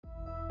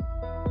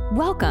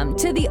Welcome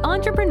to the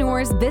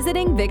Entrepreneurs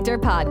Visiting Victor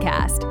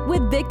podcast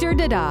with Victor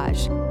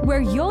Dadage,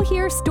 where you'll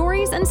hear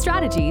stories and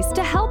strategies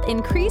to help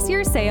increase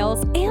your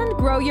sales and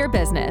grow your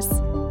business.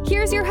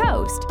 Here's your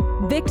host,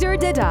 Victor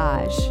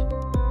Dadage.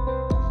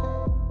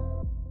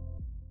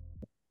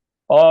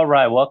 All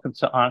right, welcome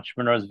to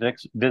Entrepreneurs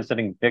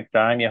Visiting Victor.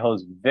 I'm your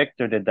host,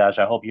 Victor Dadage.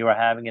 I hope you are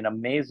having an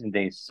amazing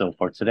day so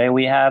far. Today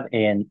we have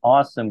an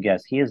awesome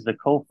guest. He is the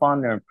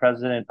co-founder and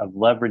president of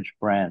Leverage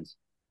Brands.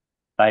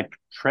 By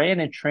trade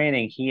and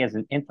training, he is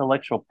an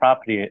intellectual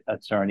property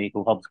attorney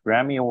who helps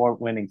Grammy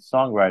Award-winning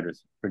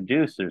songwriters,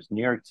 producers,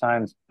 New York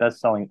Times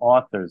bestselling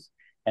authors,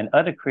 and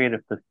other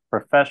creative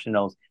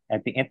professionals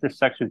at the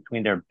intersection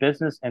between their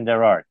business and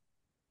their art.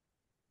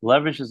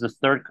 Leverage is the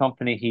third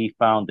company he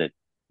founded.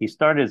 He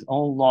started his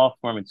own law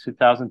firm in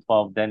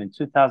 2012. Then in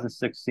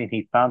 2016,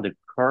 he founded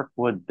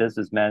Kirkwood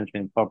Business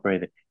Management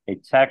Incorporated, a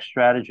tax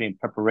strategy and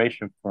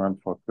preparation firm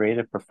for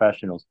creative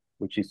professionals,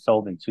 which he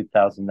sold in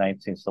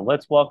 2019. So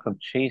let's welcome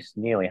Chase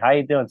Neely. How are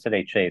you doing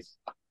today, Chase?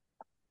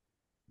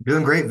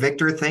 Doing great,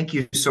 Victor. Thank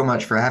you so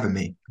much for having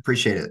me.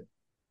 Appreciate it.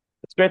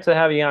 It's great to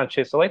have you on,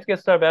 Chase. So I'd like to get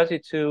started. I'd ask you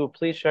to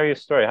please share your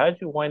story. How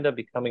did you wind up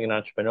becoming an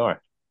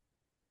entrepreneur?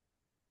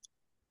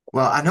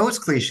 Well, I know it's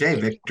cliche,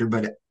 Victor,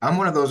 but I'm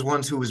one of those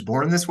ones who was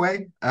born this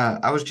way.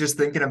 I was just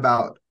thinking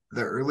about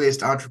the earliest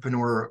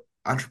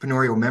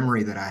entrepreneurial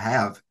memory that I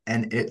have,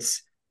 and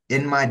it's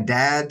in my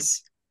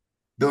dad's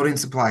building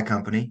supply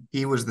company.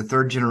 He was the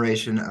third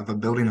generation of a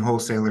building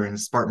wholesaler in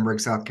Spartanburg,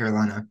 South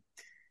Carolina.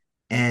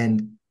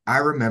 And I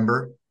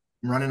remember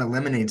running a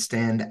lemonade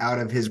stand out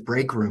of his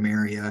break room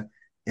area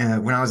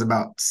when I was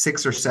about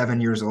 6 or 7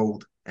 years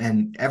old.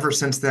 And ever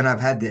since then, I've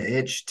had the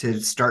itch to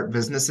start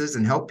businesses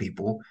and help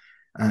people.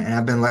 And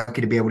I've been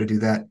lucky to be able to do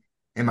that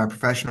in my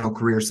professional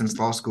career since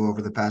law school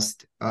over the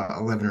past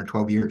 11 or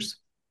 12 years.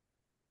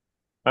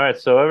 All right.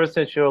 So ever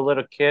since you were a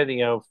little kid,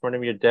 in front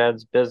of your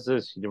dad's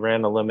business, you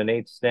ran a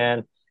lemonade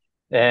stand.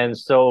 And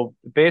so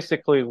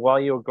basically, while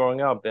you were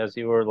growing up, as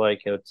you were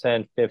like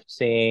 10,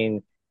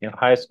 15,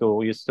 high school,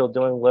 were you still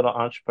doing little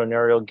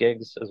entrepreneurial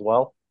gigs as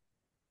well?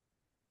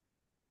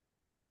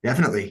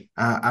 Definitely.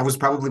 I was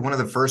probably one of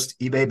the first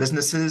eBay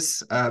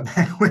businesses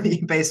back when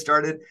eBay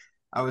started.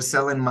 I was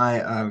selling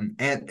my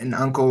aunt and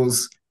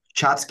uncle's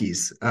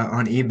tchotchkes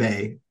on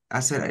eBay. I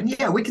said,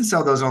 yeah, we can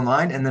sell those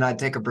online. And then I'd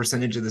take a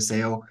percentage of the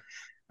sale.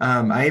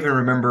 I even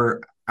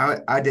remember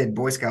I did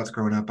Boy Scouts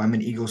growing up. I'm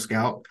an Eagle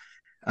Scout.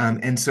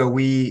 And so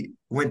we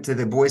went to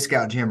the Boy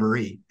Scout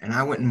Jamboree, and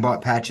I went and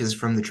bought patches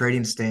from the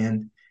trading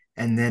stand.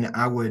 And then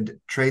I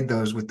would trade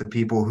those with the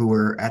people who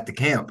were at the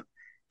camp.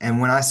 And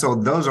when I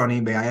sold those on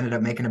eBay, I ended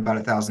up making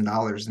about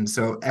 $1,000. And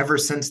so ever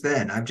since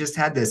then, I've just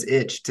had this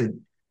itch to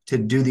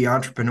do the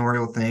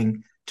entrepreneurial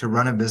thing, to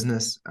run a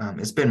business.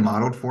 It's been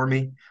modeled for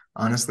me,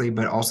 honestly,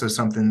 but also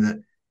something that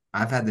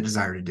I've had the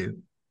desire to do.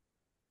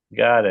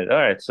 Got it. All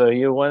right. So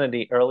you're one of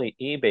the early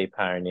eBay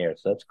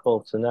pioneers. That's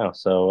cool to know.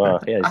 So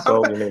yeah,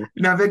 so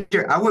Now,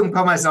 Victor, I wouldn't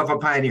call myself a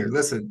pioneer.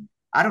 Listen,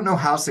 I don't know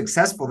how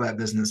successful that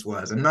business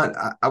was.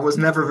 I was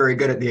never very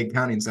good at the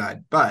accounting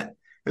side, but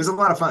it was a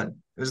lot of fun.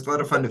 It was a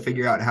lot of fun to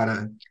figure out how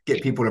to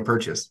get people to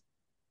purchase.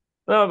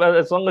 No, but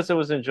as long as it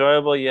was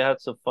enjoyable, you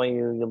had some fun,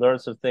 you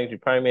learned some things, you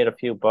probably made a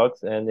few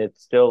bucks, and it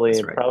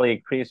Right. probably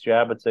increased your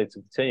appetite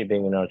to continue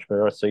being an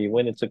entrepreneur. So you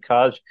went into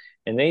college,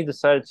 and then you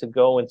decided to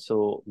go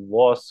into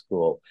law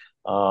school,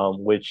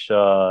 which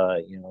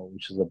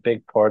is a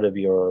big part of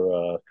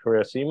your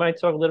career. So you might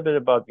talk a little bit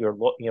about your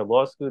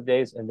law school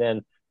days, and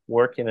then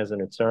working as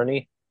an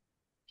attorney.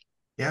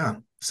 Yeah.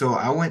 So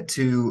I went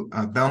to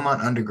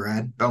Belmont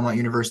undergrad, Belmont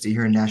University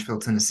here in Nashville,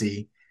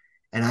 Tennessee,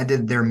 and I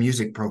did their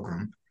music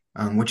program,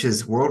 which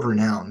is world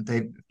renowned.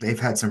 They've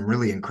had some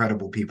really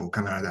incredible people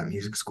come out of that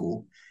music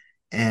school.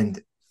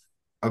 And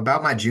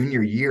about my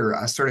junior year,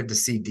 I started to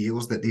see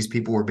deals that these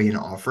people were being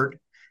offered,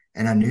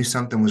 and I knew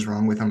something was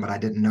wrong with them, but I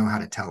didn't know how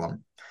to tell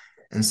them.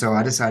 And so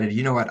I decided,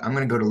 you know what, I'm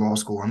going to go to law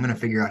school. I'm going to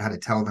figure out how to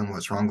tell them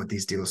what's wrong with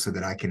these deals so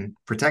that I can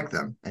protect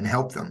them and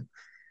help them.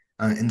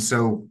 And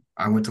so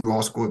I went to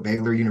law school at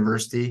Baylor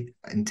University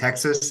in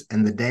Texas.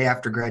 And the day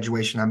after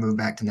graduation, I moved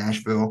back to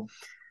Nashville.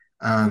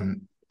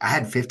 I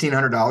had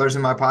 $1,500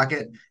 in my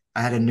pocket.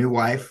 I had a new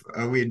wife.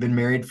 We had been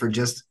married for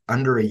just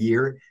under a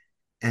year.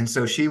 And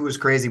so she was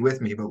crazy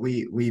with me, but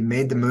we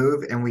made the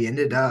move, and we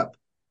ended up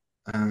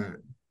uh,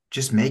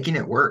 just making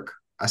it work.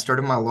 I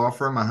started my law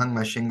firm. I hung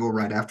my shingle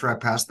right after I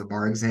passed the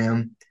bar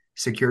exam,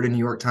 secured a New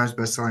York Times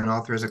bestselling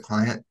author as a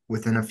client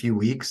within a few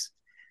weeks.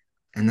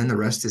 And then the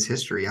rest is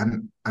history.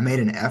 I made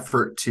an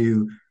effort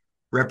to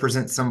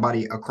represent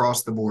somebody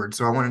across the board.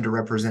 So I wanted to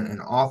represent an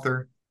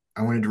author.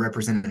 I wanted to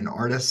represent an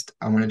artist.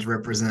 I wanted to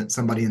represent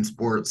somebody in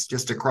sports,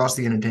 just across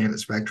the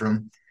entertainment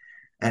spectrum.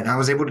 And I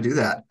was able to do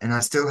that. And I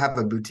still have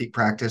a boutique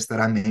practice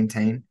that I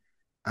maintain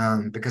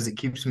because it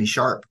keeps me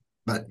sharp.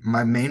 But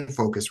my main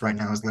focus right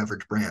now is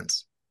Leverage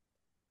Brands.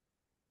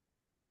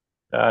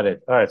 Got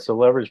it. All right. So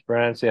leverage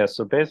brands. Yeah.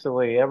 So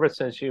basically, ever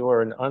since you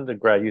were an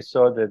undergrad, you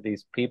saw that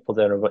these people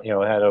that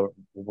are, had a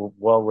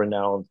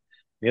well-renowned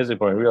music,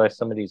 but I realized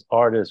some of these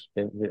artists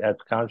had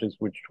contracts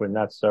which were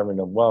not serving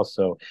them well.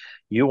 So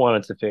you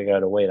wanted to figure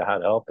out a way to how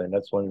to help, and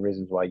that's one of the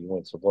reasons why you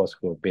went to law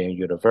school, being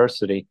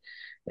university,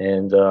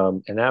 and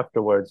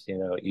afterwards,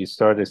 you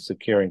started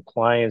securing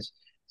clients.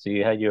 So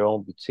you had your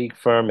own boutique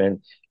firm,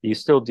 and you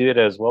still do it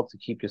as well to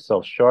keep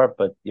yourself sharp,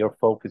 but your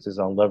focus is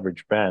on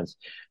leverage brands.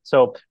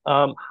 So,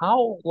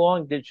 how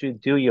long did you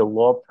do your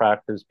law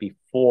practice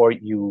before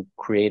you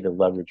created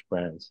leverage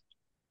brands?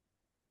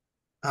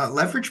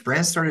 Leverage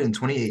Brand started in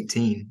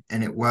 2018,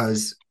 and it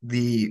was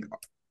the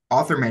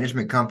author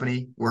management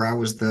company where I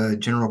was the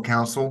general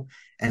counsel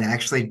and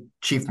actually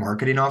chief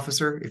marketing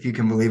officer, if you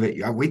can believe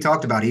it. We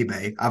talked about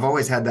eBay. I've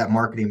always had that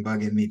marketing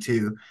bug in me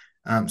too.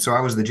 So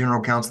I was the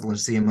general counsel and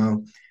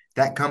CMO.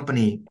 That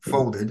company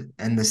folded,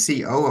 and the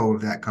COO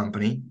of that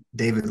company,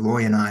 David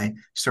Loy, and I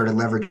started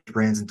Leverage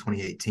Brands in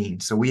 2018.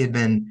 So we had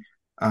been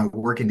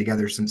working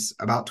together since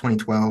about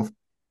 2012.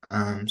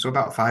 So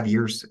about 5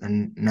 years,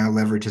 and now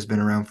Leverage has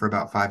been around for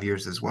about 5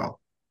 years as well.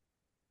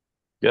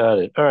 Got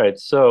it. All right.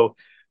 So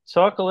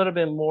talk a little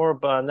bit more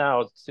about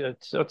now. So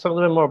talk a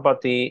little bit more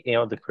about the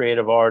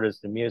creative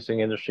artists, the music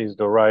industries,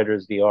 the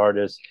writers, the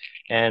artists,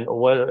 and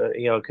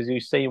because you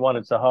say you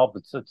wanted to help,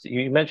 but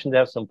you mentioned they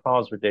have some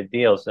problems with their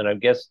deals, and I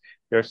guess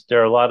there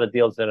are a lot of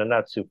deals that are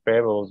not too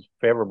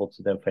favorable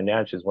to them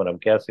financially, is what I'm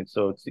guessing.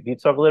 So you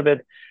talk a little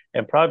bit,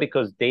 and probably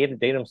because they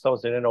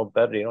themselves, they don't know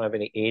better. They don't have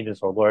any agents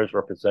or lawyers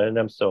representing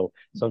them, so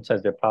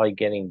sometimes they're probably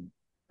getting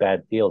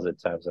bad deals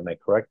at times. Am I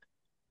correct?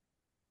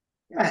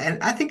 Yeah,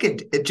 and I think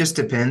it just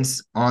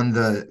depends on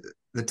the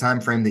time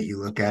frame that you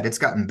look at. It's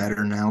gotten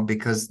better now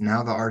because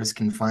now the artists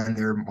can find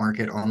their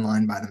market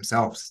online by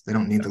themselves. They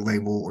don't need the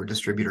label or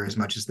distributor as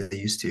much as they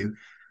used to.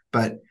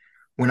 But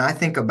when I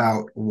think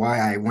about why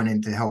I went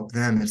in to help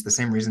them, it's the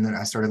same reason that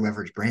I started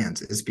Leverage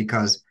Brands, is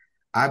because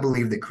I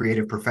believe that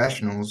creative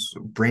professionals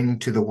bring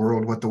to the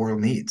world what the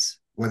world needs,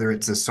 whether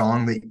it's a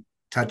song that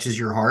touches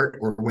your heart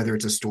or whether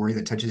it's a story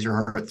that touches your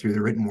heart through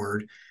the written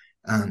word.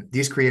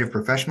 These creative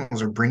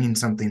professionals are bringing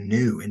something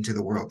new into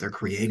the world they're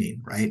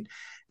creating, right?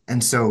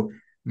 And so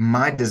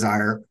my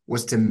desire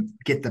was to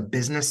get the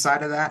business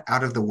side of that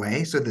out of the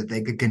way so that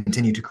they could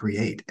continue to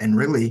create. And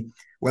really,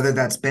 whether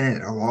that's been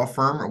at a law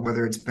firm or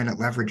whether it's been at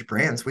Leverage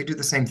Brands, we do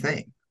the same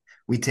thing.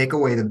 We take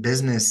away the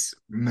business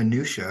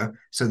minutia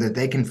so that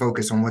they can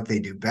focus on what they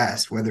do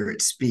best, whether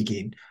it's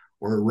speaking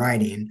or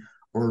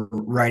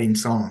writing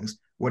songs,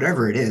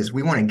 whatever it is.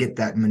 We want to get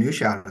that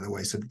minutia out of the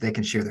way so that they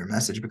can share their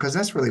message, because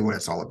that's really what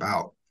it's all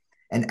about.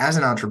 And as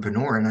an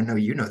entrepreneur, and I know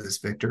you know this,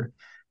 Victor,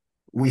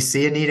 we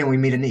see a need and we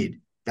meet a need.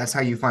 That's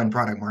how you find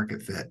product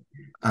market fit.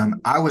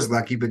 I was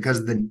lucky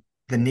because the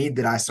need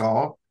that I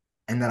saw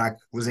and that I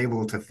was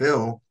able to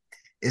fill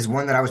is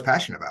one that I was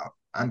passionate about.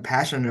 I'm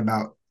passionate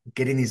about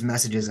getting these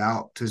messages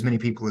out to as many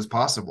people as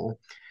possible.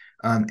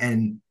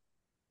 And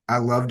I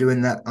love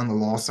doing that on the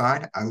law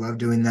side. I love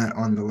doing that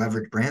on the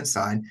leverage brand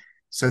side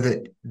so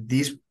that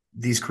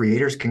these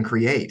creators can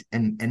create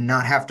and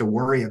not have to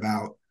worry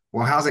about,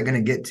 well, how's it going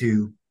to get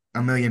to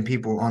a million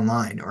people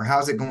online, or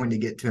how's it going to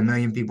get to a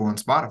million people on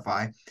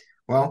Spotify?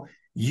 Well,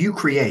 you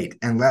create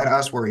and let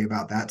us worry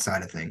about that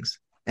side of things.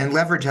 And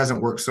leverage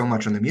hasn't worked so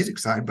much on the music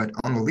side, but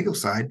on the legal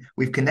side,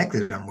 we've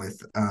connected them with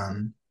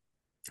the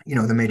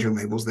major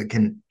labels that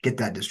can get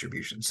that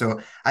distribution. So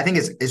I think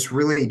it's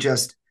really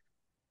just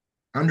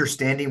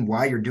understanding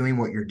why you're doing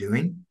what you're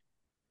doing,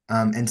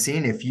 and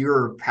seeing if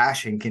your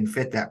passion can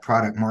fit that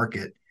product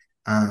market,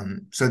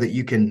 so that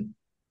you can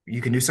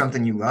do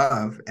something you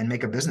love and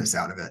make a business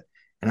out of it.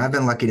 And I've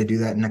been lucky to do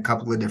that in a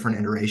couple of different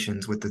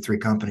iterations with the three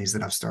companies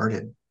that I've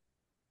started.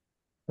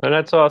 And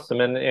that's awesome.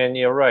 And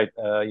you're right.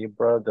 You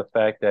brought up the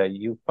fact that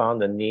you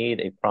found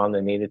a problem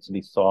that needed to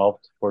be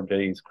solved for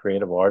these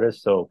creative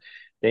artists. So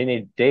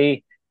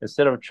they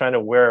instead of trying to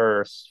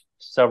wear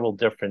several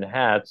different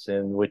hats,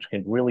 and which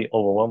can really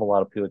overwhelm a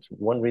lot of people. It's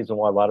one reason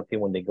why a lot of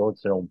people, when they go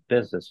into their own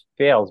business,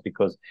 fails,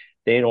 because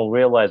they don't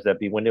realize that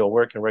when they were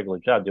working a regular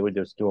job, they were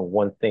just doing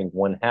one thing,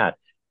 one hat.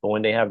 But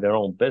when they have their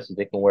own business,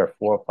 they can wear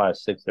 4 or 5,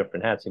 6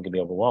 different hats. It can be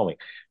overwhelming.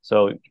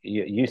 So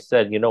you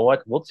said, you know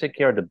what? We'll take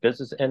care of the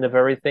business end of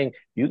everything.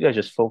 You guys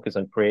just focus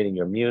on creating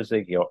your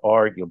music, your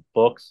art, your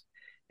books.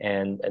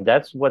 And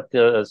that's what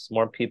the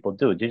smart people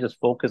do. They just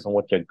focus on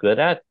what they're good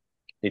at.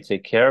 They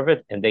take care of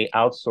it, and they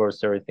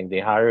outsource everything.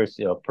 They hire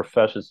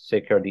professionals to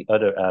take care of the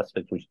other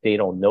aspects, which they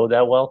don't know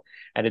that well.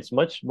 And it's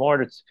much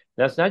more.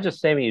 That's not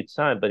just saving you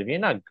time, but if you're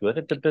not good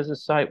at the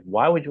business side,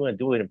 why would you want to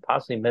do it and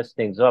possibly mess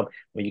things up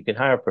when you can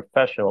hire a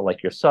professional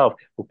like yourself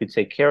who can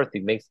take care of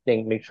things,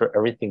 make sure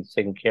everything's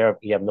taken care of.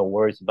 You have no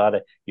worries about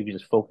it. You can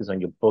just focus on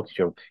your books,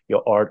 your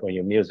art, or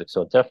your music.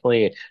 So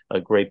definitely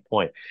a great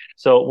point.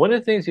 So one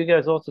of the things you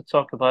guys also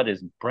talk about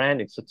is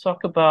branding. So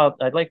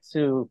I'd like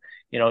to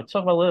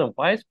talk about a little,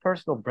 why is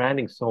personal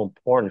branding so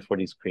important for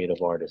these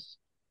creative artists?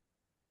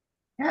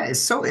 Yeah, it's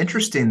so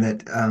interesting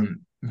that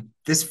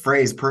this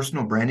phrase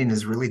personal branding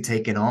has really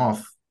taken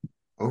off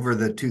over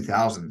the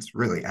 2000s,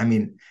 really. I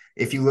mean,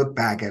 if you look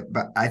back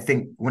but I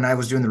think when I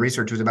was doing the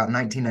research, it was about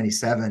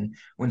 1997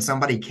 when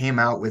somebody came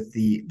out with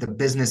the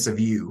business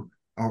of you,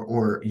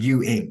 or You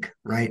Inc.,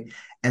 right?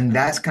 And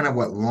that's kind of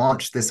what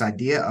launched this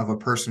idea of a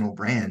personal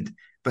brand.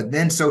 But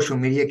then social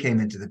media came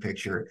into the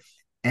picture,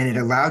 and it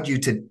allowed you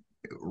to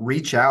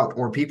reach out,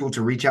 or people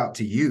to reach out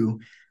to you.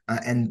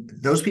 And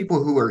those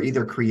people who are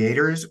either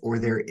creators, or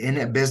they're in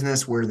a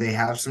business where they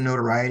have some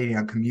notoriety in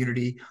a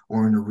community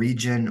or in a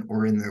region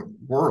or in the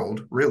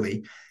world,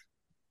 really,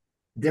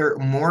 they're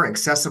more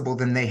accessible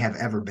than they have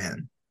ever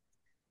been.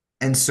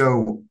 And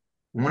so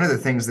one of the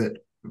things that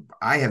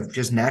I have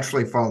just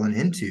naturally fallen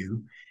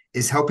into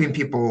is helping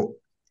people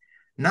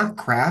not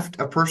craft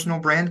a personal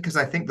brand, because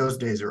I think those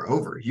days are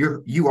over.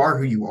 You are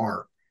who you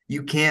are.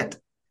 You can't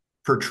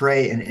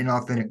portray an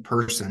inauthentic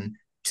person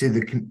to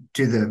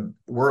the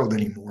world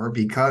anymore,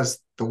 because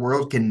the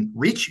world can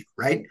reach you,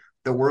 right?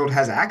 The world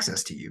has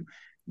access to you.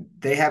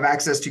 They have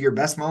access to your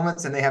best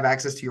moments, and they have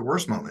access to your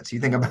worst moments. You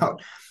think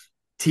about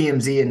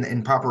TMZ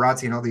and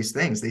paparazzi and all these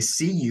things. They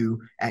see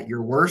you at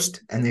your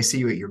worst, and they see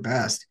you at your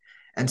best.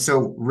 And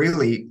so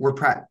really we're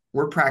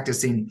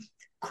practicing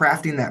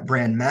crafting that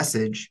brand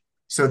message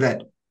so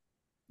that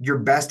your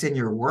best and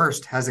your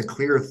worst has a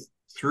clear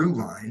through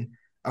line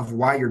of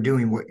why you're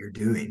doing what you're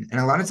doing. And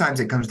a lot of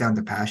times it comes down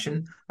to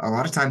passion. A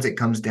lot of times it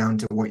comes down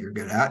to what you're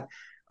good at.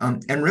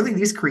 And really,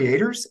 these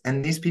creators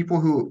and these people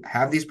who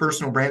have these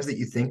personal brands that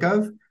you think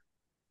of,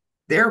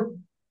 they're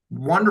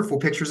wonderful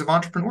pictures of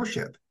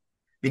entrepreneurship,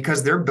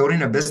 because they're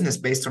building a business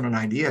based on an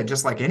idea,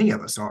 just like any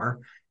of us are.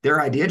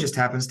 Their idea just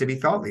happens to be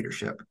thought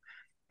leadership.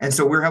 And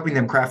so we're helping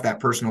them craft that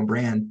personal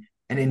brand.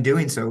 And in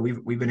doing so,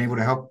 we've been able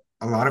to help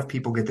a lot of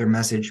people get their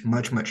message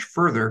much, much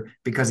further,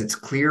 because it's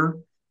clear,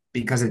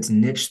 because it's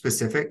niche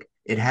specific.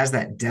 It has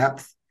that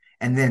depth.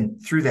 And then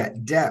through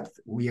that depth,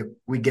 we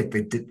get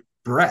the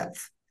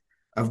breadth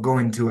of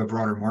going to a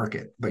broader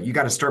market. But you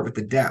got to start with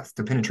the depth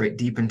to penetrate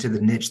deep into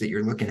the niche that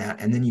you're looking at.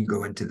 And then you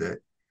go into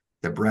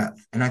the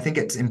breadth. And I think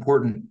it's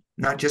important,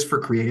 not just for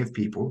creative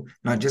people,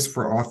 not just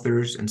for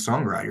authors and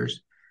songwriters,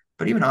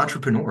 but even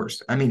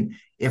entrepreneurs. I mean,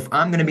 if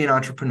I'm going to be an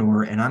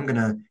entrepreneur and I'm going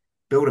to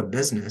build a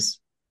business,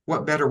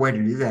 what better way to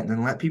do that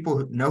than let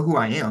people know who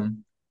I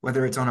am,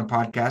 whether it's on a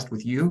podcast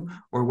with you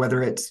or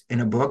whether it's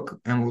in a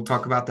book. And we'll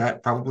talk about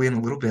that probably in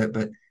a little bit,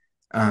 but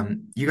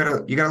you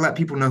gotta let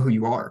people know who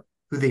you are,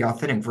 who the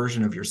authentic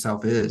version of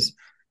yourself is,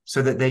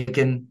 so that they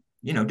can,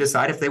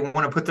 decide if they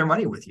want to put their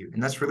money with you.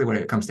 And that's really what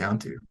it comes down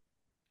to.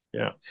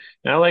 Yeah.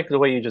 And I like the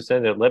way you just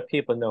said that. Let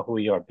people know who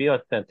you are. Be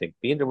authentic.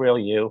 Be the real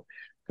you.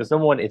 Because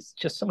number one, it's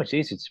just so much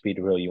easier to be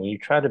the real you. When you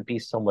try to be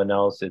someone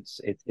else, it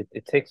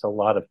takes a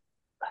lot of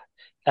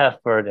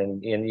effort,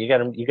 and you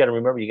gotta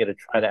remember, you gotta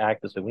try to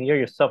act this way. When you're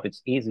yourself,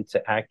 it's easy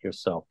to act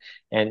yourself.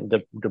 And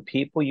the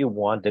people you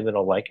want, they're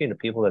gonna like you. And the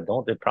people that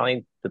don't, they're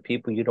probably the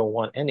people you don't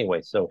want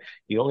anyway. So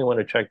you only want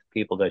to attract the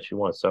people that you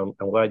want. So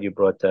I'm glad you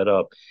brought that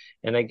up.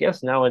 And I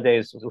guess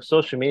nowadays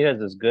social media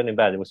is good and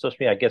bad. With social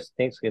media, I guess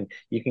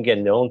you can get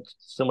known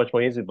so much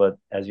more easy, but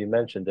as you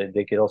mentioned,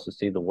 they could also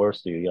see the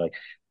worst of you. You're like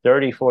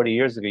 30, 40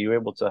 years ago, you were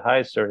able to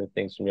hide certain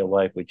things from your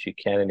life, which you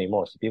can't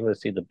anymore. So people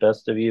see the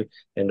best of you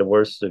and the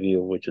worst of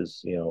you, which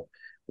is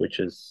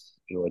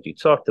what you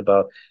talked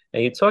about.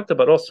 And you talked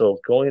about also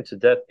going into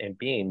depth and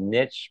being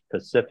niche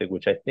specific,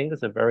 which I think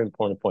is a very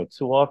important point.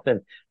 Too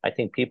often, I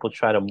think people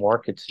try to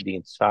market to the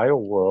entire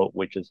world,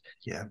 which is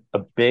a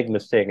big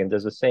mistake. And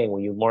there's a saying,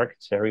 when you market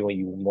to everyone,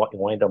 you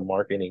wind up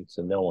marketing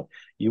to no one.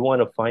 You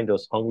want to find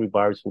those hungry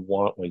buyers who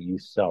want what you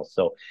sell.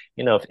 So,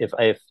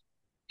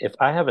 if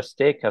I have a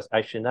steakhouse,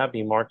 I should not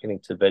be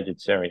marketing to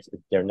vegetarians.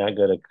 They're not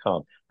going to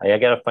come. I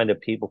got to find the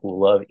people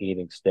who love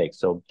eating steak.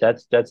 So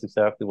that's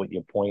exactly what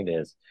your point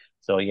is.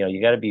 So,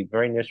 you got to be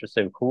very niche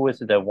specific. Who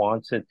is it that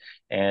wants it?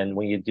 And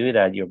when you do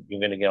that, you're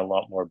going to get a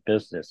lot more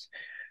business.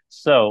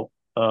 So,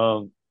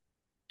 I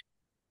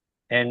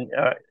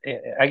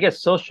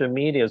guess social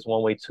media is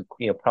one way to,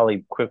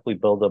 probably quickly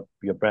build up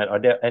your brand. Are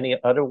there any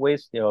other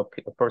ways, a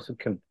person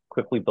can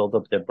quickly build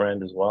up their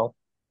brand as well?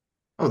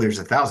 Oh, there's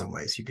 1,000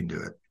 ways you can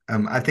do it.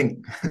 I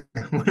think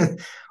one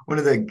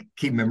of the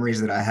key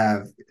memories that I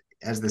have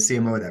as the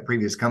CMO of that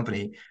previous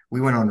company, we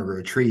went on a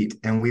retreat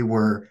and we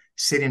were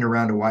sitting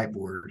around a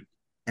whiteboard,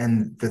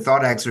 and the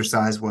thought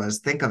exercise was,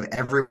 think of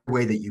every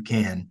way that you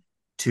can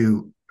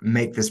to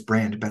make this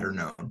brand better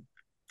known.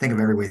 Think of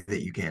every way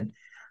that you can.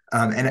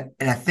 And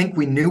I think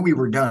we knew we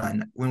were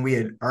done when we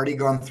had already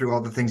gone through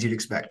all the things you'd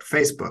expect: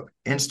 Facebook,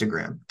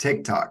 Instagram,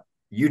 TikTok,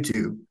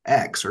 YouTube,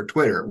 X, or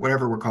Twitter,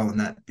 whatever we're calling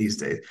that these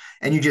days.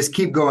 And you just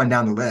keep going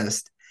down the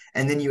list.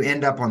 And then you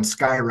end up on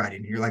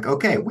skywriting. You're like,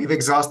 okay, we've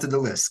exhausted the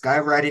list.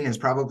 Skywriting is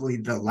probably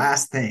the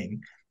last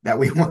thing that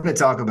we want to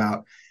talk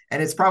about.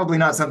 And it's probably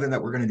not something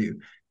that we're going to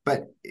do.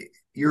 But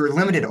you're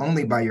limited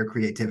only by your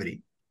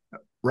creativity,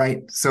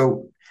 right?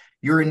 So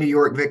you're in New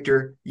York,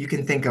 Victor. You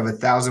can think of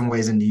 1,000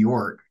 ways in New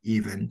York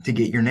even to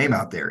get your name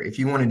out there. If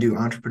you want to do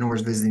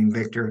Entrepreneurs Visiting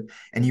Victor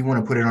and you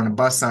want to put it on a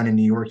bus sign in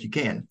New York, you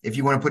can. If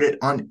you want to put it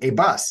on a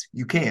bus,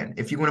 you can.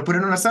 If you want to put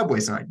it on a subway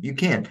sign, you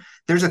can.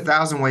 There's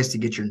 1,000 ways to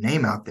get your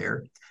name out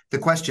there. The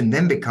question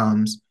then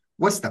becomes,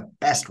 what's the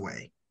best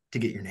way to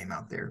get your name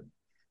out there?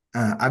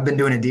 I've been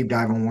doing a deep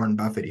dive on Warren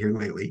Buffett here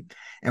lately.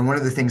 And one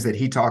of the things that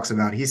he talks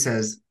about, he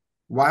says,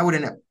 Why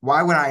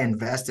would I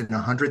invest in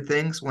 100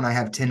 things when I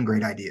have 10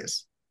 great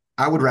ideas?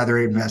 I would rather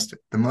invest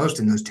the most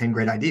in those 10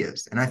 great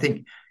ideas. And I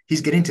think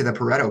he's getting to the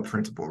Pareto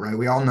principle, right?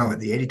 We all know it,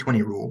 the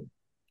 80-20 rule.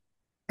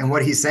 And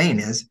what he's saying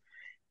is,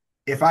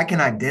 if I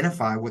can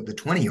identify what the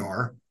 20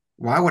 are,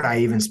 why would I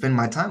even spend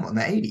my time on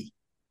the 80?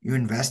 You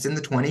invest in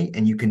the 20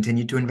 and you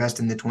continue to invest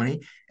in the 20,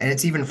 and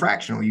it's even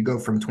fractional. You go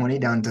from 20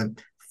 down to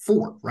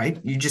 4, right?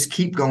 You just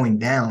keep going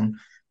down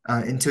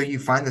until you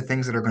find the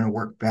things that are going to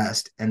work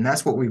best. And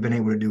that's what we've been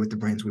able to do with the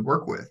brands we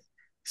work with.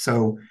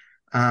 So,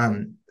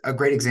 a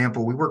great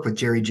example, we work with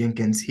Jerry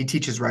Jenkins. He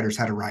teaches writers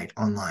how to write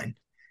online.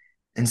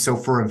 And so,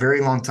 for a very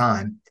long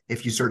time,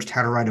 if you searched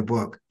how to write a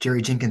book,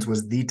 Jerry Jenkins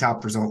was the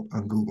top result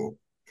on Google.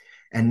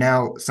 And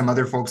now some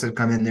other folks have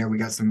come in there. We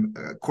got some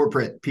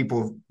corporate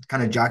people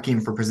kind of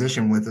jockeying for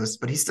position with us,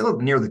 but he's still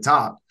near the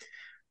top.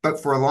 But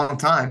for a long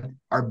time,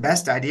 our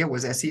best idea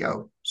was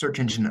SEO, search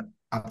engine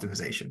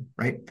optimization,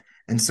 right?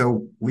 And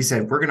so we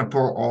said, we're going to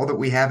pour all that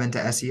we have into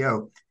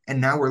SEO.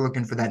 And now we're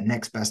looking for that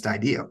next best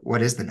idea.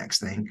 What is the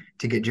next thing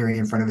to get Jerry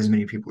in front of as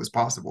many people as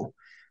possible?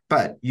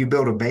 But you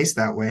build a base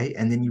that way,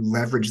 and then you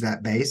leverage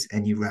that base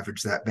and you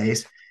leverage that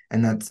base.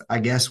 And that's, I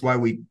guess, why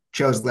we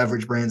chose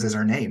Leverage Brands as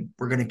our name.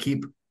 We're going to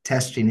keep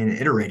testing and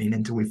iterating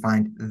until we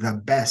find the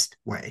best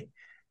way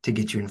to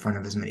get you in front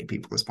of as many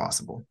people as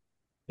possible.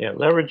 Yeah,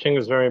 leveraging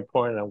is very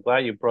important. I'm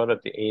glad you brought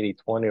up the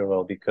 80-20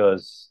 rule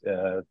because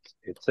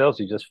it tells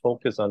you just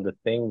focus on the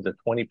things, the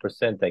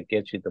 20% that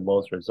gets you the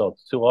most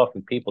results. Too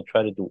often people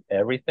try to do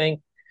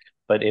everything,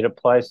 but it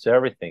applies to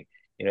everything.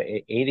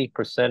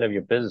 80% of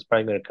your business is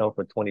probably going to come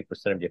from 20%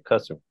 of your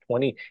customers.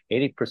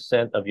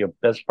 80% of your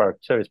best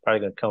productivity is probably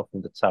going to come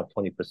from the top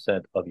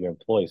 20% of your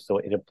employees. So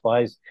it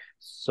applies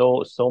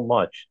so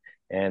much.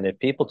 And if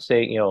people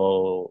say,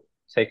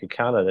 take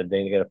account of it,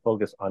 then you got to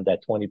focus on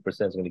that 20%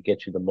 is going to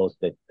get you the most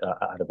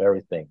out of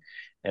everything.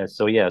 And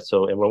so, yeah,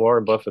 and with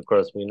Warren Buffett, of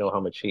course, we know how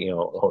much he,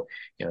 90,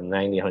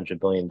 $100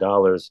 billion.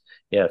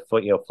 Yeah,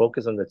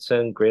 focus on the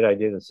 10 great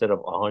ideas instead of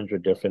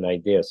 100 different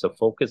ideas. So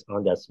focus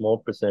on that small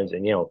percentage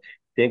and,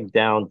 dig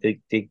down,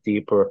 dig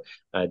deeper.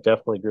 I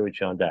definitely agree with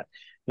you on that.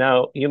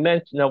 Now,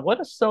 what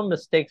are some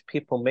mistakes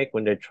people make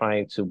when they're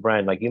trying to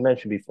brand? Like you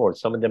mentioned before,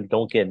 some of them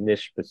don't get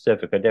niche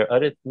specific. Are there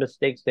other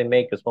mistakes they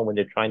make as well when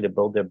they're trying to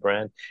build their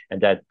brand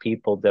and that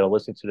people that are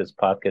listening to this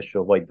podcast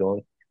should avoid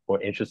doing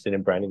or interested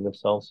in branding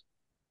themselves?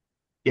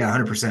 Yeah,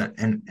 100%.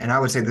 And I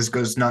would say this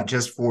goes not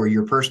just for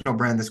your personal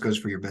brand, this goes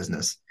for your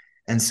business.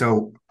 And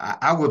so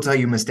I will tell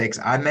you mistakes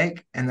I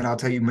make, and then I'll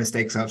tell you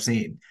mistakes I've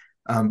seen.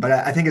 But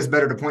I think it's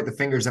better to point the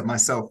fingers at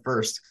myself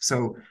first.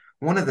 So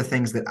one of the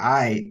things that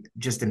I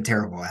just am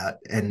terrible at,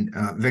 and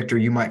Victor,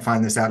 you might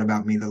find this out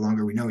about me the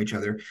longer we know each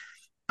other,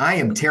 I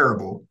am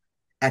terrible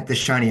at the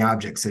shiny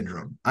object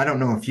syndrome. I don't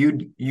know if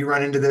you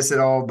run into this at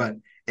all, but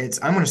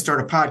I'm going to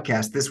start a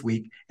podcast this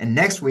week, and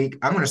next week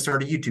I'm going to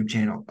start a YouTube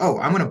channel. Oh,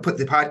 I'm going to put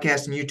the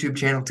podcast and YouTube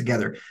channel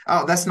together.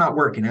 Oh, that's not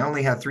working. I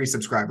only have 3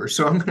 subscribers,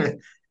 so I'm going to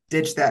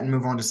ditch that and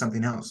move on to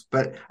something else.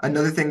 But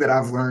another thing that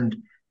I've learned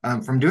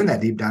from doing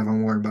that deep dive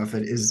on Warren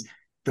Buffett is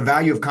the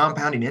value of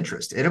compounding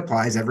interest. It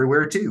applies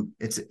everywhere too.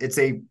 It's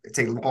a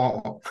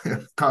law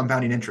of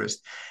compounding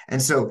interest.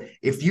 And so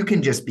if you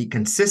can just be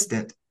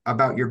consistent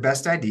about your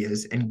best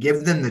ideas and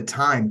give them the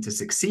time to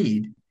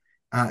succeed,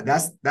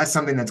 that's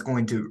something that's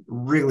going to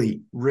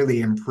really, really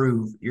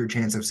improve your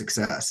chance of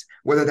success,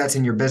 whether that's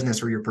in your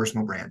business or your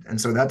personal brand. And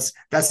so that's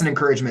an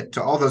encouragement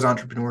to all those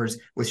entrepreneurs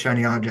with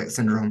shiny object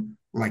syndrome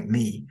like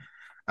me.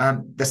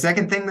 The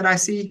second thing that I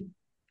see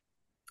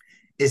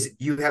is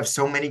you have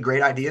so many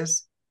great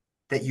ideas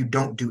that you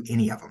don't do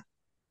any of them.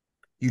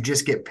 You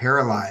just get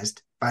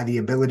paralyzed by the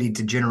ability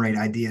to generate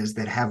ideas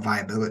that have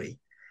viability.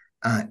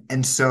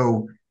 And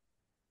so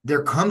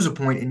there comes a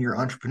point in your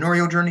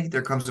entrepreneurial journey,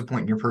 there comes a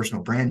point in your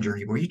personal brand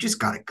journey where you just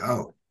got to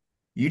go.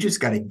 You just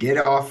got to get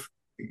off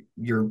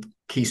your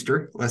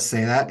keister, let's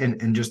say that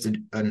in just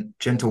a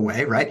gentle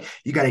way, right?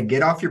 You got to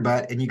get off your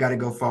butt and you got to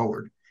go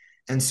forward.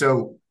 And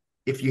so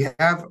if you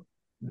have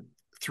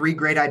 3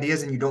 great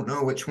ideas and you don't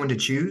know which one to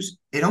choose,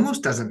 it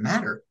almost doesn't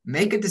matter.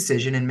 Make a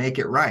decision and make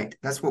it right.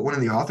 That's what one of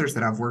the authors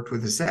that I've worked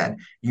with has said.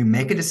 You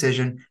make a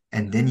decision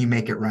and then you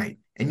make it right.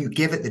 And you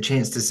give it the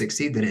chance to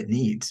succeed that it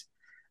needs.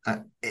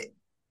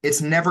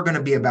 It's never going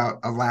to be about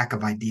a lack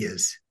of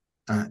ideas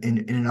in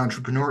an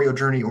entrepreneurial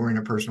journey or in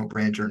a personal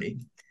brand journey.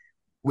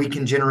 We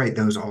can generate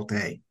those all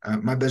day.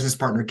 My business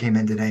partner came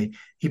in today.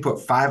 He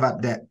put 5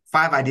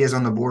 ideas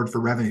on the board for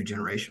revenue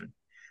generation.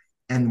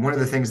 And one of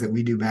the things that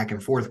we do back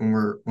and forth when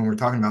we're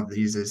talking about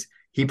these is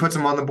he puts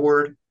them on the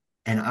board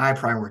and I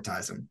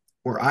prioritize them,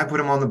 or I put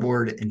them on the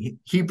board and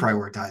he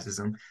prioritizes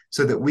them,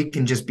 so that we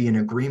can just be in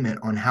agreement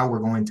on how we're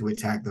going to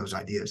attack those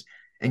ideas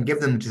and give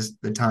them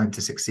just the time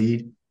to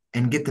succeed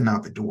and get them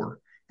out the door.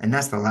 And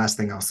that's the last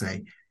thing I'll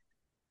say.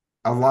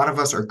 A lot of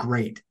us are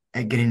great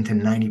at getting to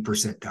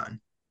 90%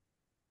 done.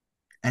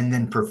 And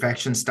then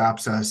perfection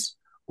stops us,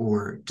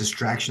 or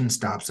distraction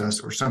stops us,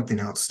 or something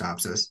else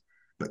stops us.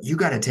 But you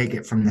got to take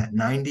it from that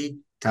 90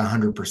 to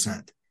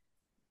 100%.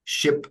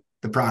 Ship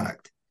the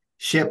product.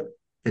 Ship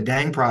the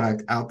dang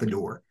product out the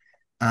door.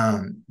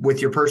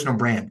 with your personal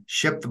brand,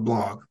 ship the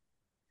blog,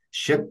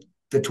 ship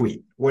the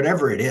tweet,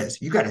 whatever it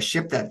is. You got to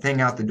ship that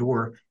thing out the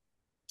door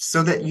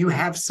so that you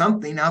have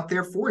something out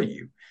there for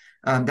you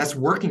that's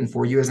working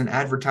for you as an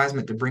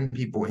advertisement to bring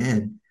people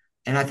in.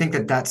 And I think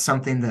that that's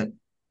something that,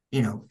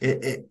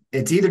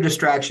 it's either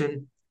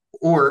distraction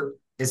or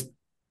it's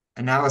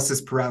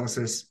analysis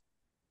paralysis,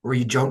 or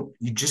you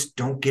just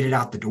don't get it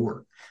out the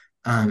door.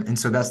 And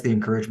so that's the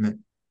encouragement.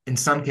 In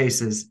some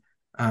cases,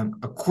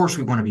 of course,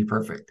 we want to be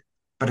perfect,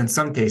 but in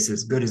some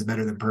cases, good is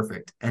better than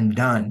perfect, and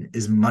done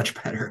is much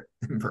better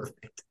than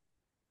perfect.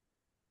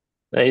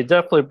 Now, you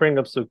definitely bring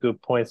up some good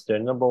points there.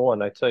 Number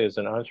one, I tell you, as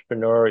an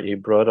entrepreneur, you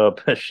brought up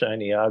a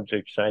shiny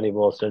object, shiny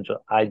ball syndrome.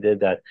 I did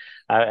that.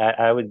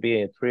 I would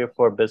be in 3 or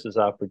 4 business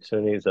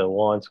opportunities at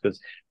once because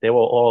they were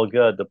all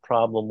good. The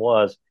problem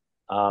was,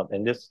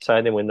 and this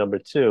tied in with number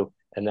two,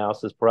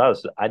 analysis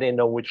paralysis. I didn't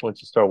know which one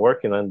to start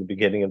working on at the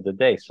beginning of the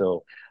day.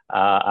 So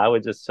I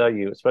would just tell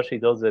you, especially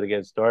those that are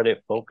getting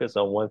started, focus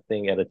on one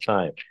thing at a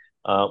time.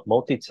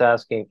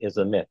 Multitasking is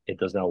a myth. It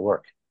does not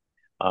work.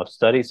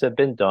 Studies have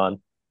been done.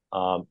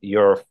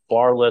 You're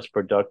far less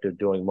productive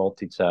doing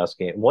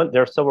multitasking.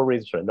 There are several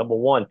reasons for it. Number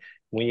one,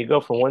 when you go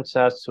from one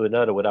task to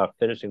another without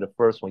finishing the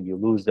first one, you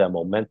lose that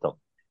momentum.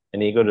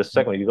 And then you go to the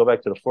second one, you go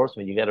back to the first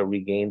one, you got to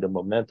regain the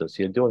momentum.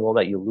 So you're doing all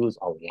that, you lose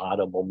a lot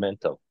of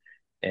momentum.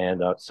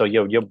 And so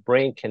your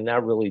brain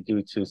cannot really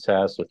do 2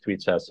 tasks or 3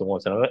 tasks at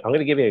once. And I'm going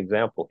to give you an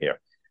example here.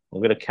 I'm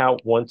going to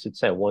count 1 to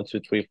 10. 1, 2,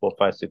 3, 4,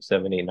 5, 6,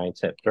 7, 8, 9,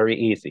 10. Very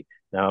easy.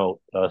 Now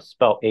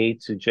spell A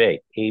to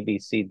J. A, B,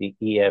 C, D,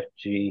 E, F,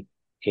 G,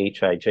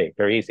 H, I, J.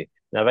 Very easy.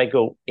 Now if I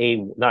go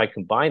now I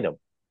combine them.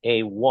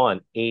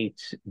 A1,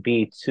 B2,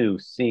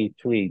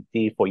 C3,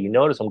 D4. You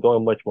notice I'm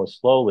going much more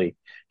slowly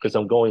because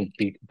I'm going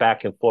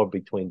back and forth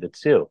between the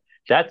two.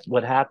 That's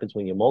what happens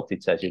when you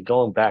multitask. You're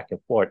going back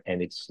and forth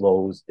and it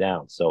slows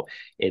down. So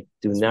do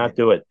not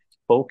do it.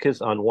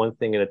 Focus on one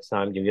thing at a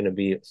time. You're going to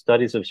be,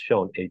 studies have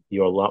shown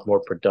you're a lot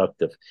more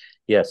productive.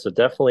 Yeah, so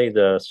definitely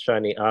the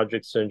shiny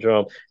object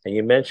syndrome. And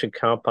you mentioned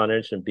compound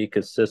interest and be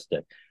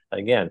consistent.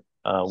 Again,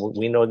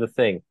 we know the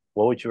thing.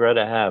 What would you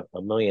rather have,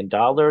 $1 million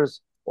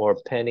or a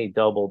penny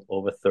doubled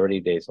over 30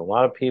 days? A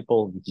lot of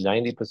people,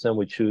 90%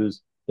 would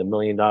choose the $1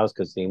 million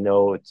because they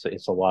know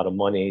it's a lot of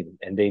money,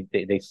 and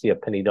they see a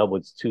penny double.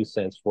 It's 2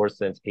 cents, 4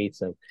 cents, 8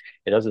 cents.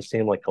 It doesn't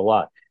seem like a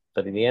lot,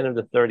 but at the end of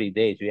the 30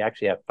 days, you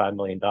actually have $5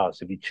 million.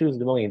 If you choose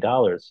the $1 million,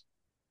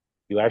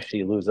 you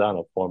actually lose out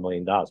on $4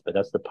 million. But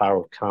that's the power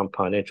of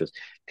compound interest.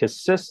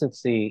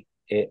 Consistency,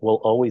 it will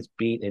always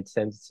beat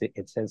intensity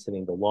in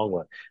the long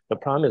run. The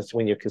problem is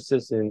when you're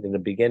consistent in the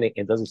beginning,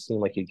 it doesn't seem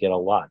like you get a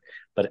lot.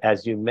 But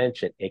as you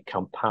mentioned, it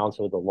compounds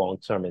over the long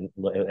term. And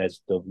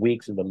as the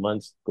weeks and the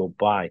months go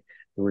by,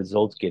 the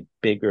results get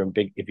bigger and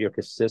big if you're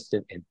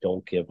consistent and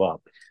don't give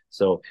up.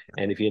 So,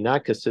 and if you're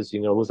not consistent,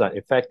 you're going to lose out.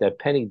 In fact, that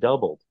penny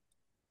doubled.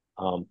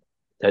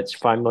 That's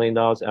 $5 million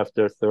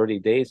after 30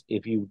 days.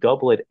 If you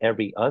double it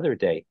every other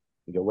day,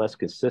 you're less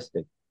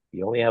consistent.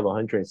 You only have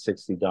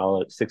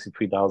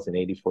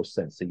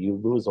 $63.84. So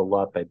you lose a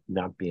lot by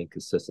not being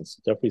consistent. So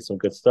definitely some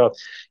good stuff.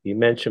 You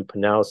mentioned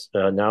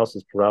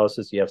analysis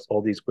paralysis. You have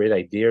all these great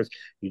ideas.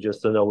 You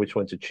just don't know which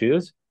one to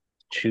choose.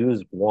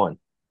 Choose one.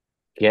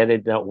 Get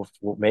it done,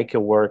 make it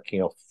work,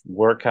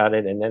 work at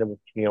it. And then,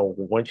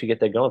 once you get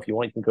that going, if you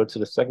want, you can go to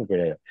the second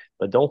grade.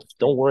 But don't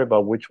worry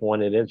about which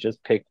one it is.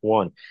 Just pick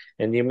one.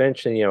 And you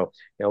mentioned, a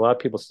lot of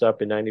people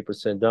stop at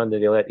 90% done.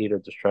 Then they let either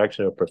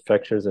distraction or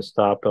perfectionism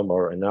stop them,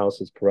 or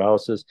analysis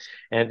paralysis.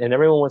 And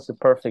everyone wants the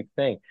perfect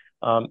thing.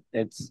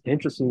 It's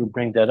interesting you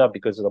bring that up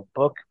because of a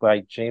book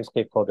by James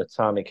Clear called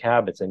Atomic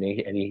Habits, and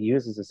he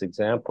uses this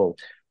example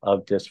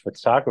of this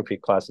photography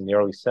class in the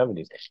early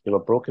 70s. They were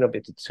broken up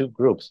into 2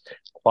 groups,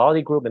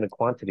 quality group and a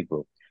quantity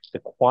group. The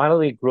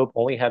quality group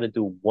only had to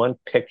do 1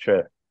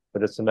 picture for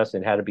the semester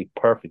and had to be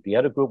perfect. The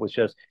other group was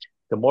just,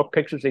 the more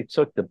pictures they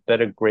took, the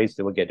better grades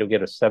they would get. They'll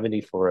get a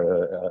 70 for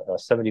a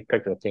 70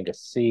 picture, I think a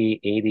C,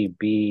 80,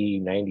 B,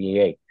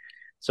 98.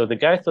 So the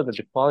guy thought that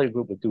the quality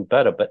group would do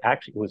better, but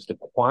actually it was the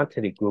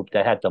quantity group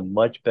that had the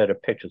much better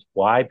pictures.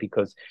 Why?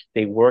 Because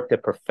they worked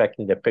at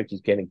perfecting their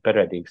pictures, getting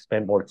better. They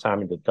spent more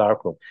time in the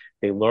darkroom.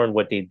 They learned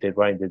what they did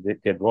right and they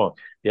did wrong.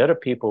 The other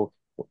people,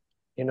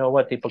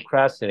 they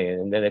procrastinated.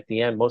 And then at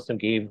the end, most of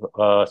them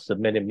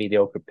submitted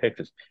mediocre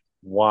pictures.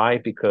 Why?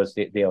 Because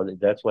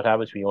that's what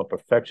happens when you want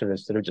perfection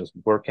instead of just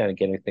working and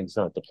getting things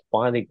done. The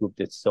quantity group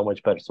did so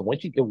much better. So when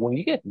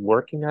you get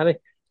working at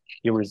it,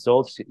 your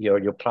results,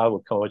 your product will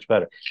come much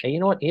better. And you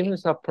know what? Even if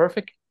it's not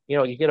perfect,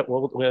 you get it.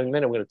 Well, in a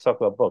minute, we're going to talk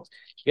about books.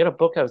 You get a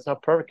book that's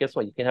not perfect, guess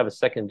what? You can have a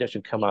second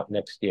edition come out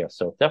next year.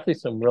 So definitely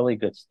some really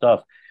good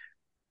stuff.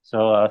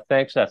 So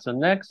thanks for that. So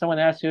next, I want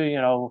to ask you,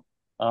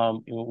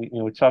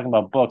 we're talking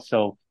about books.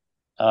 So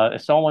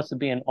if someone wants to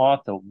be an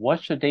author,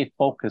 what should they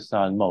focus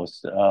on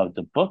most?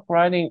 The book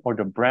writing or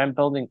the brand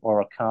building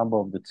or a combo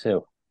of the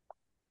two?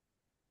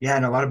 Yeah,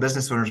 and a lot of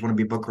business owners want to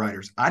be book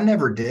writers. I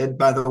never did,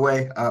 by the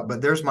way,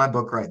 but there's my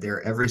book right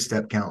there. Every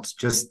Step Counts.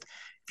 Just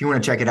if you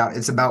want to check it out,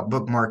 it's about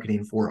book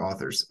marketing for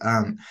authors.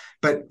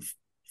 But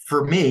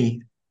for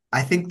me,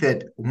 I think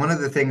that one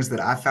of the things that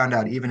I found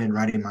out even in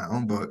writing my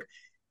own book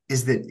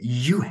is that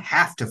you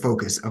have to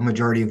focus a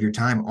majority of your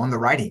time on the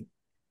writing.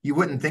 You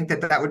wouldn't think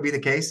that that would be the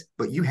case,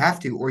 but you have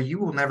to, or you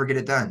will never get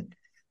it done.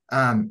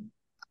 Um,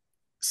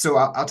 so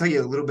I'll tell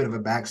you a little bit of a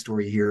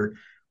backstory here.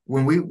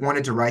 When we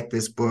wanted to write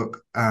this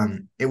book,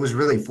 it was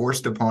really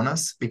forced upon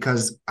us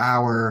because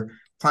our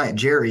client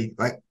Jerry,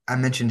 like I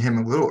mentioned him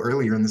a little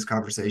earlier in this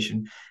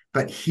conversation,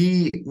 but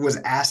he was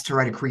asked to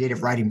write a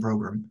creative writing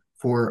program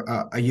for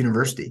a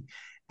university,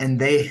 and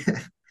they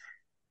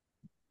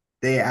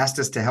asked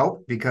us to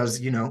help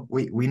because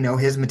we know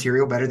his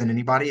material better than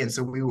anybody, and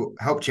so we will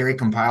help Jerry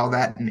compile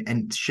that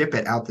and ship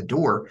it out the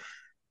door.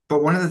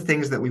 But one of the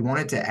things that we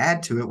wanted to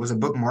add to it was a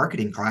book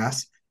marketing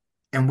class,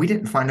 and we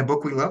didn't find a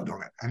book we loved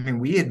on it. I mean,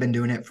 we had been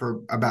doing it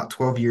for about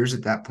 12 years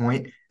at that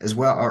point as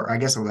well, or I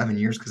guess 11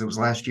 years because it was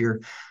last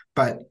year.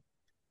 But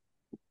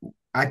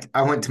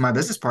I went to my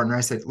business partner.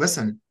 I said,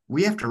 listen,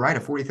 we have to write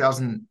a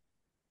 40,000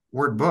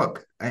 word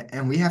book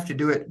and we have to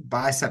do it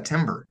by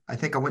September. I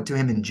think I went to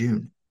him in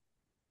June.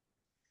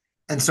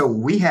 And so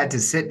we had to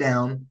sit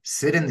down,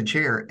 sit in the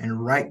chair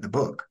and write the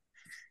book.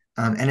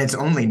 And it's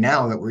only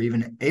now that we're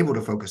even able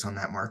to focus on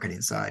that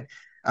marketing side.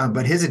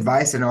 But his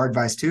advice and our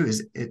advice too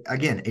is,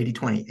 again,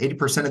 80-20.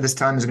 80% of this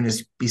time is going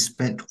to be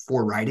spent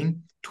for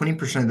writing.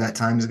 20% of that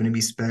time is going to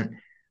be spent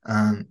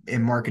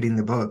in marketing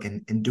the book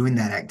and doing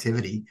that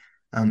activity.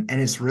 And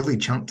it's really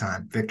chunk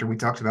time. Victor, we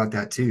talked about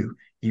that too.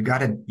 You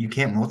can't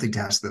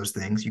multitask those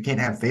things. You can't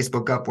have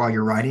Facebook up while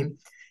you're writing,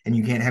 and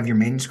you can't have your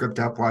manuscript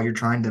up while you're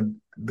trying to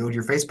build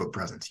your Facebook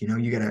presence.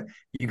 You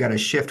gotta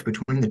shift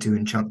between the two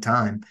in chunk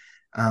time.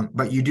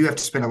 But you do have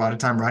to spend a lot of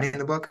time writing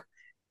the book,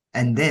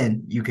 and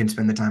then you can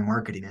spend the time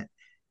marketing it.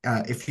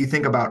 If you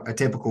think about a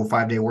typical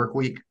 5-day work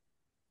week,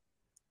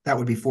 that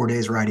would be 4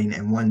 days writing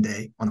and 1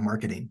 day on the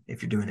marketing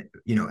if you're doing it,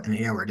 an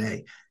 8-hour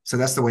day. So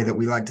that's the way that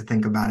we like to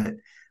think about it.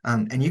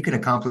 And you can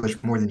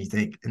accomplish more than you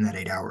think in that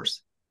 8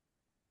 hours.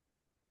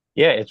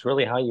 Yeah, it's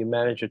really how you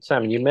manage your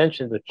time. And you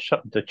mentioned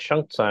the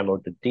chunk time or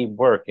the deep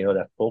work,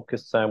 that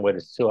focus time, whether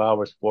it's 2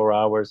 hours, 4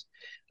 hours.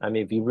 I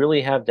mean, if you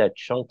really have that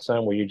chunk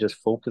time where you just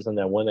focus on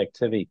that one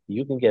activity,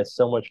 you can get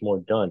so much more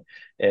done.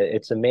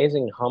 It's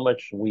amazing how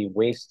much we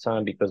waste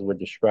time because we're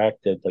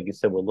distracted. Like you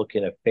said, we're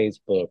looking at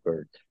Facebook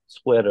or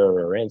Twitter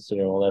or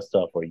Instagram, all that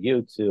stuff, or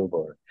YouTube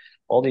or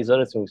all these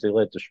other things. They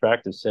let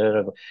distract us. Instead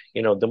of,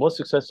 the most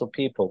successful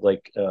people,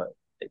 like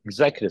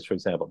executives, for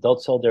example, they'll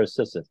tell their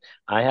assistants,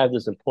 I have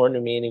this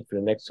important meeting for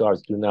the next 2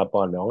 hours. Do not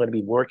bother me. I'm going to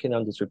be working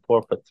on this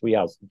report for 3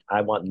 hours.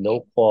 I want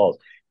no calls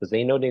because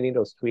they know they need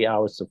those 3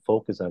 hours to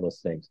focus on those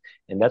things.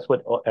 And that's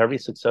what every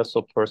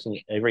successful person,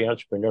 every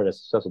entrepreneur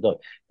that's successful does.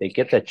 They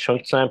get that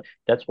chunk time.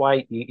 That's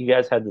why you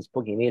guys had this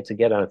book you needed to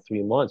get on in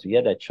 3 months. You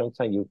had that chunk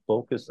time, you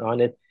focus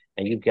on it,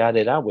 and you got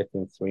it out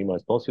within 3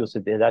 months. Most people say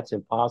that's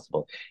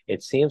impossible.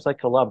 It seems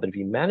like a lot, but if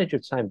you manage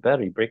your time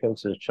better, you break it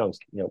into the chunks,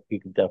 you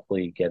can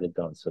definitely get it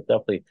done. So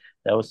definitely,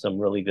 that was some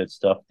really good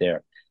stuff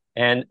there.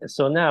 And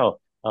so now,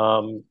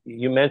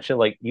 you mentioned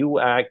like you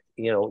act,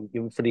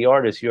 for the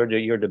artist, you're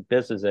the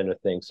business end of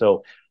things.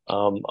 So,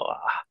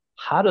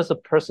 how does a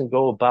person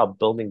go about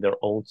building their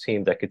own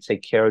team that could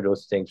take care of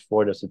those things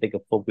for them so they can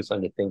focus on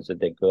the things that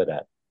they're good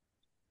at?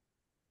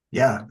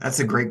 Yeah, that's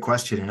a great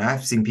question. And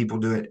I've seen people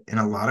do it in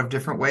a lot of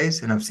different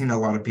ways, and I've seen a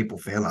lot of people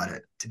fail at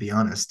it, to be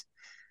honest.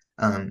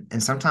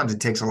 And sometimes it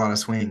takes a lot of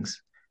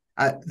swings.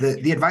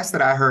 The advice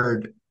that I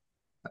heard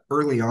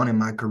early on in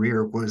my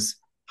career was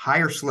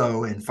hire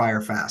slow and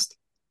fire fast.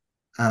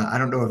 I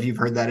don't know if you've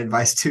heard that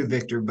advice too,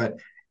 Victor, but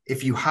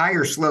if you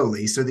hire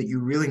slowly so that you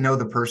really know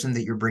the person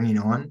that you're bringing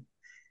on,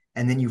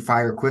 and then you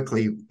fire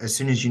quickly as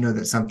soon as you know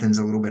that something's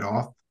a little bit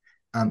off,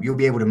 you'll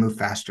be able to move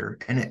faster.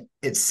 And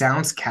it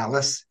sounds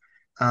callous.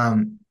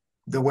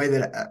 The way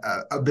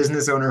that a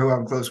business owner who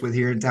I'm close with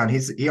here in town,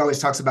 he always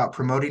talks about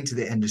promoting to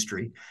the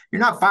industry.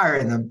 You're not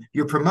firing them,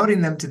 you're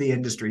promoting them to the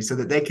industry so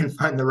that they can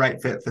find the right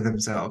fit for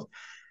themselves.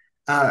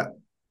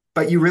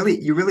 But you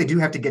really do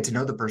have to get to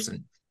know the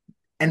person.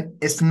 And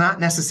it's not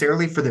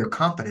necessarily for their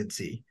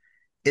competency,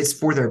 it's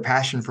for their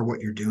passion for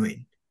what you're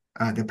doing,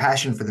 the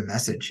passion for the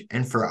message.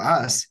 And for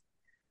us,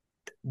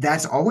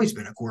 that's always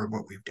been a core of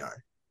what we've done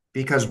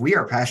because we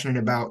are passionate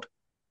about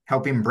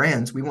helping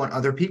brands. We want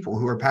other people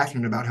who are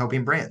passionate about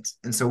helping brands.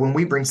 And so when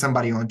we bring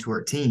somebody onto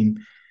our team,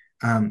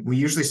 we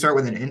usually start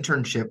with an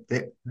internship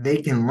that they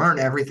can learn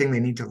everything they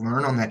need to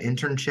learn on that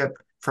internship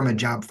from a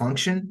job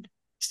function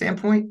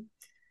standpoint.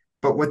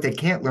 But what they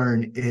can't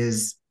learn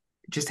is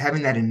just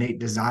having that innate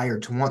desire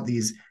to want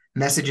these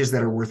messages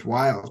that are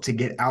worthwhile to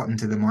get out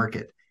into the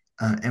market.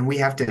 And we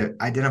have to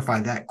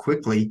identify that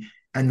quickly.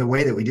 And the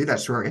way that we do that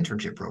is through our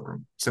internship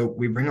program. So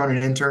we bring on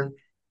an intern,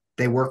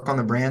 they work on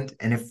the brand.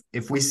 And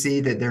if we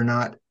see that they're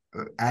not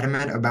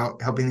adamant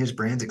about helping these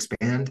brands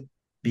expand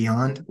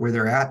beyond where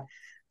they're at,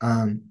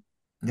 then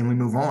we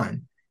move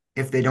on.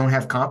 If they don't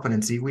have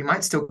competency, we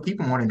might still keep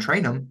them on and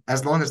train them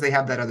as long as they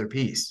have that other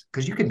piece,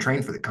 because you can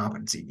train for the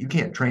competency. You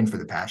can't train for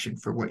the passion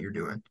for what you're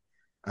doing.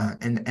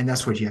 And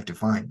that's what you have to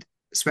find,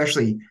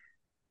 especially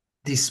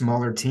these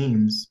smaller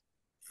teams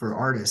for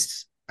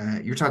artists.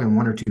 you're talking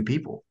one or two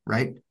people,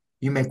 right?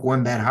 You make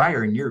one bad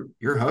hire and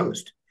you're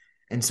hosed.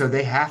 And so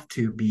they have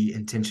to be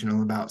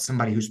intentional about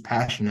somebody who's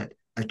passionate,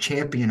 a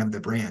champion of the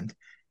brand.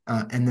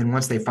 And then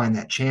once they find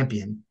that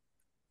champion,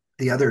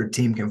 the other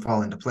team can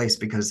fall into place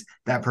because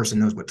that person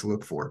knows what to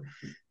look for.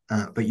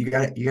 But you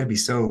gotta be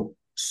so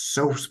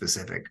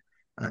specific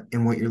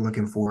in what you're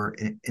looking for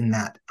in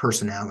that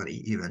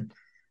personality even.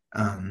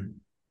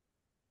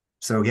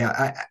 So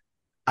yeah,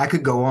 I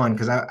could go on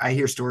because I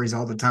hear stories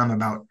all the time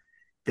about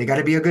they got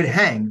to be a good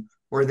hang,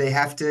 or they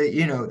have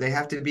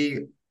to be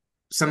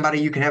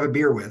somebody you can have a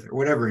beer with, or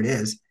whatever it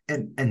is,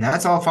 and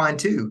that's all fine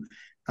too.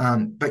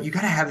 But you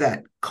got to have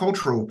that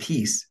cultural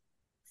piece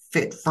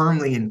fit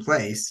firmly in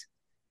place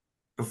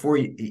before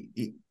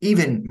you,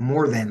 even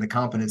more than the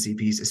competency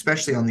piece,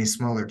 especially on these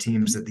smaller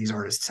teams that these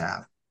artists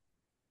have.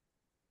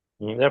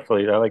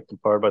 Definitely. I like the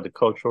part about the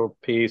cultural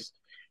piece,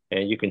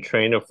 and you can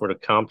train them for the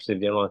competency.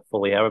 They don't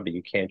fully have it, but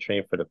you can't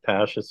train for the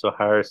passion. So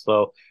hire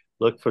slow.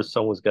 Look for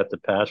someone who's got the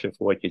passion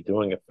for what you're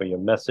doing and for your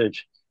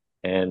message,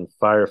 and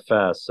fire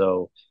fast.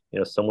 So,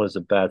 someone's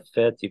a bad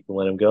fit, you can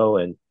let them go,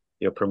 and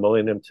you're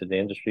promoting them to the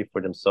industry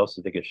for themselves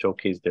so they can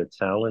showcase their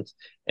talents.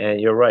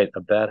 And you're right, a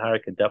bad hire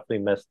could definitely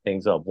mess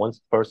things up. Once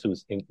the person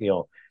who's,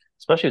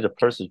 especially if the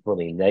person's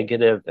really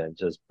negative and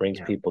just brings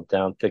people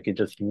down, they could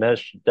just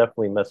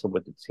definitely mess up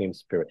with the team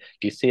spirit.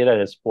 You see that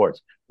in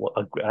sports. Well,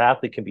 an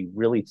athlete can be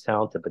really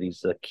talented, but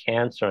he's a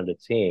cancer on the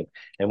team.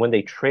 And when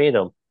they trade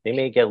him, they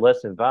may get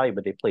less in value,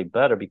 but they play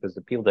better because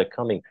the people that are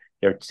coming,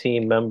 they're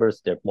team members,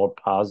 they're more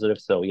positive.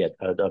 So yeah,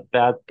 a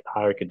bad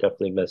hire could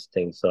definitely mess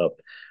things up.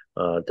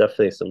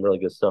 Definitely some really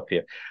good stuff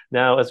here.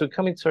 Now, as we're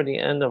coming toward the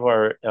end of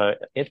our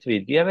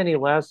interview, do you have any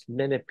last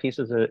minute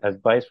pieces of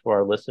advice for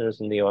our listeners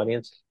in the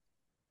audience?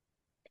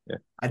 Yeah.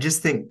 I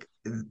just think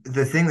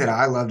the thing that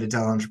I love to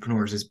tell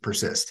entrepreneurs is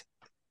persist.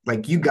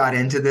 Like, you got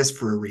into this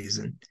for a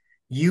reason.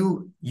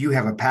 You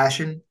have a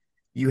passion.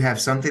 You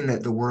have something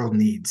that the world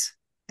needs.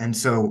 And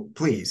so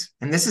please,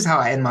 and this is how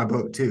I end my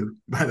book too,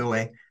 by the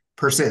way,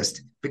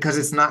 persist, because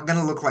it's not going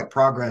to look like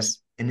progress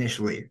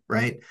initially,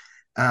 right?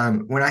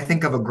 When I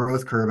think of a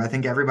growth curve, I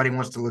think everybody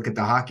wants to look at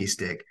the hockey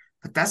stick,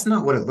 but that's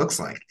not what it looks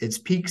like. It's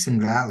peaks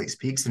and valleys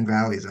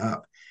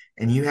up.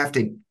 And you have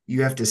to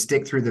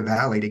stick through the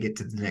valley to get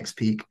to the next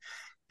peak.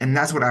 And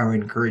that's what I would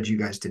encourage you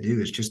guys to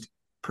do, is just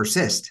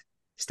persist,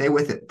 stay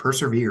with it,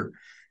 persevere.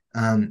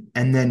 And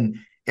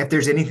then if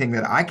there's anything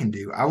that I can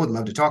do, I would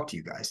love to talk to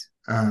you guys.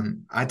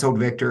 I told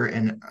Victor,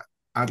 and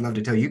I'd love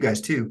to tell you guys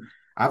too,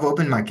 I've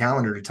opened my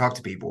calendar to talk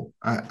to people.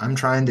 I'm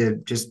trying to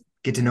just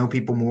get to know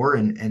people more,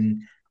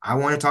 and I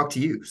want to talk to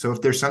you. So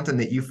if there's something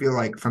that you feel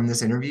like from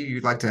this interview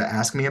you'd like to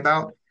ask me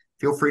about,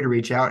 feel free to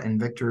reach out. And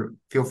Victor,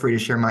 feel free to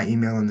share my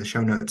email in the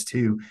show notes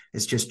too.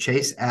 It's just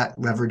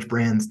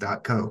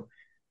chase@leveragebrands.co.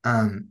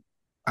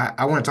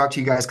 I want to talk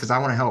to you guys because I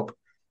want to help.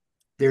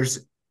 There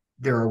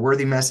are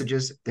worthy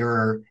messages. There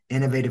are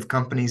innovative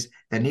companies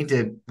that need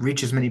to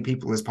reach as many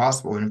people as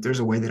possible. And if there's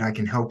a way that I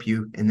can help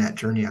you in that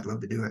journey, I'd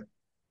love to do it.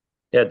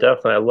 Yeah,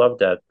 definitely. I love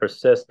that.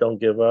 Persist, don't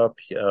give up.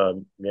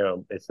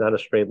 It's not a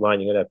straight line.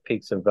 You're going to have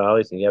peaks and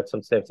valleys, and you have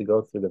sometimes to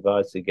go through the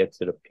valleys to get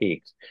to the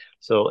peaks.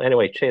 So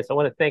anyway, Chase, I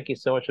want to thank you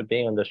so much for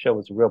being on the show. It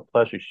was a real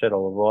pleasure. You shared a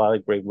lot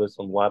of great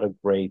wisdom, a lot of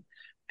great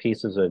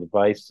pieces of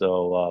advice.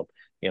 So,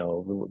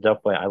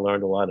 definitely I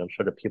learned a lot. I'm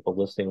sure the people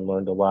listening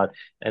learned a lot.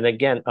 And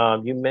again,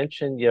 you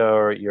mentioned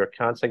your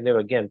contact name.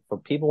 Again, for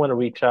people who want to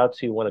reach out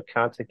to you, want to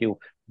contact you,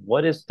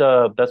 what is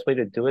the best way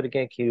to do it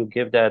again? Can you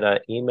give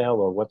that email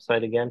or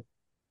website again?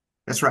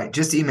 That's right.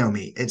 Just email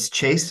me. It's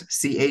Chase,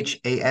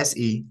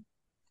 CHASE,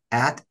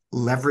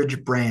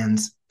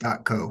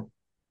 @leveragebrands.co.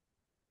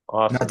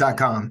 Awesome. Not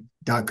 .com,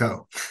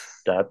 .co.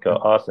 .co.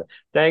 Awesome.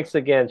 Thanks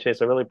again,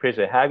 Chase. I really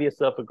appreciate it. Have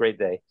yourself a great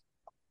day.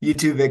 You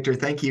too, Victor.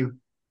 Thank you.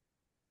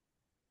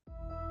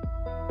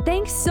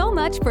 Thanks so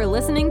much for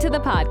listening to the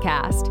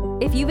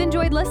podcast. If you've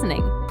enjoyed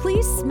listening,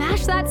 please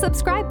smash that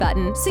subscribe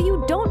button so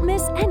you don't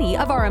miss any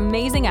of our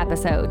amazing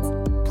episodes.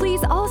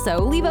 Please also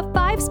leave a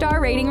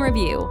 5-star rating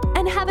review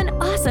and have an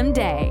awesome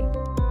day.